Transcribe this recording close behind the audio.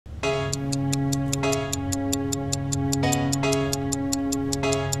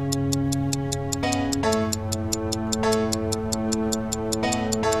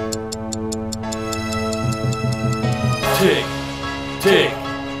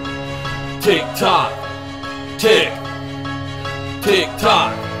Tick tock, tick, tick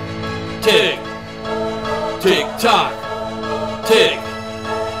tock, tick, tick tock, tick,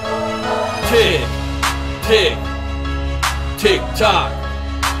 tick, tick, tick tock,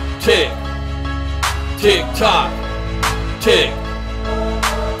 tick, tick tock, tick,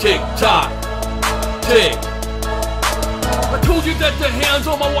 tick tock, tick. I told you that the hands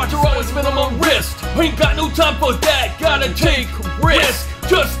on my watch are always been on my wrist. Ain't got no time for that, gotta take risk.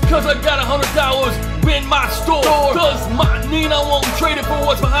 Just cause I got $100 in my store, does my mean I won't trade it for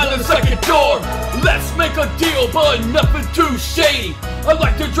what's behind the second door? Let's make a deal, but nothing too shady. I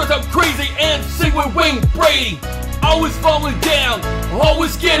like to dress up crazy and sing with Wayne Brady. Always falling down,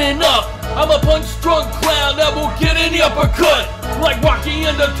 always getting up. I'm a punch-drunk clown that will get in the uppercut. Like walking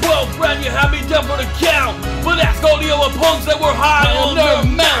in the 12th round, you had me down for the count. But ask all the other punks that were high on their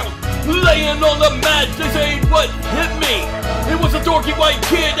mount. Laying on the mat, this ain't what hit me. It was a dorky white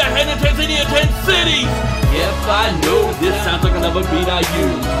kid that had intensity in 10 cities. Yes, I know this sounds like another beat I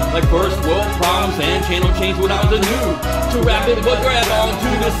use, like first world problems and channel change when I was a noob. To rap it but grab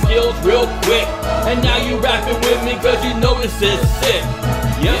onto the skills real quick. And now you rapping with me cause you know this is sick.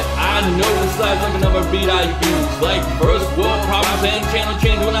 Yep, I know this sounds like another beat I use, like first world problems and channel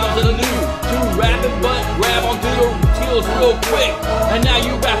change when I was a noob. To rap it but grab onto the skills real quick. And now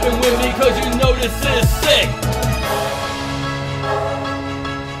you rapping with me cause you know this is sick.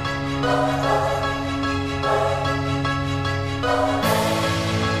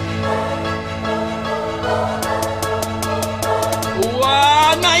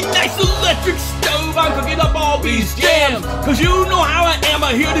 Nice electric stove, I'm cooking up all these jams. Cause you know how I am,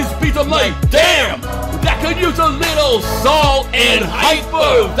 I hear these beats, I'm like, damn, that could use a little salt and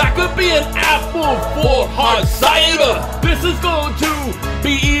hyper. That could be an apple for hard cider. This is going to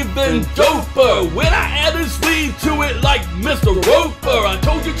be even doper when I add a sleeve to it like Mr. Roper. I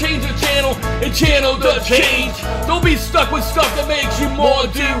told you change the channel and channel the change. Don't be stuck with stuff that makes you more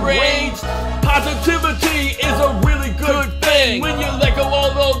deranged. Positivity is a really good thing. When you let go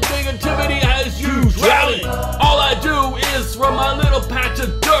all the negativity has you drowning. All I do is from my little patch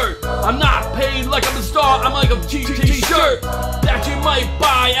of dirt. I'm not paid like I'm a star, I'm like a cheap t-shirt that you might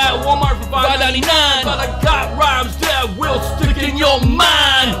buy at Walmart for $5.99. But I got rhymes that will stick in your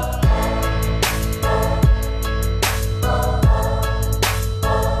mind.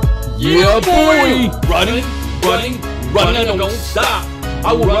 Yeah, boy! Running, I don't stop.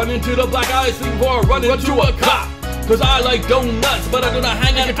 I will run into the black ice before I run into a cop. Cause I like donuts, but I'm gonna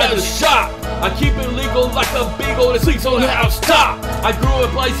hang out at the shop. I keep it legal like a beagle that sleeps on the house top. I grew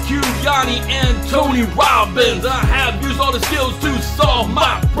up like Q, Yanni, and Tony Robbins. I have used all the skills to solve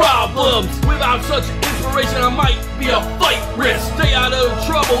my problems. Without such inspiration, I might be a flight risk. Stay out of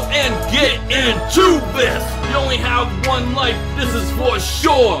trouble and get into this. You only have one life, this is for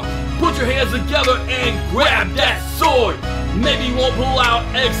sure. Put your hands together and grab that sword. Maybe you won't pull out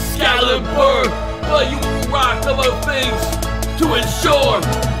Excalibur, but you will rock other things to ensure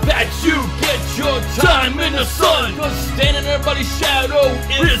that you get your time in the sun. Cause standing in everybody's shadow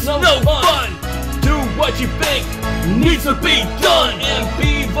is no fun. Do what you think needs to be done and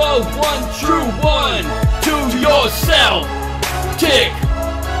be the one true one to yourself. Tick,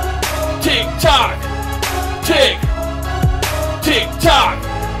 tick tock, tick, tick tock,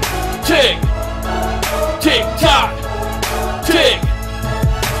 tick, tick tock, tick,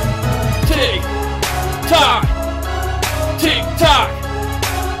 tick tock, tick tock,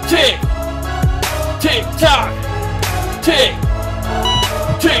 tick, tick tock, tick,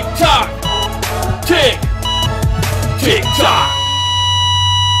 tick tock, tick, tick tock.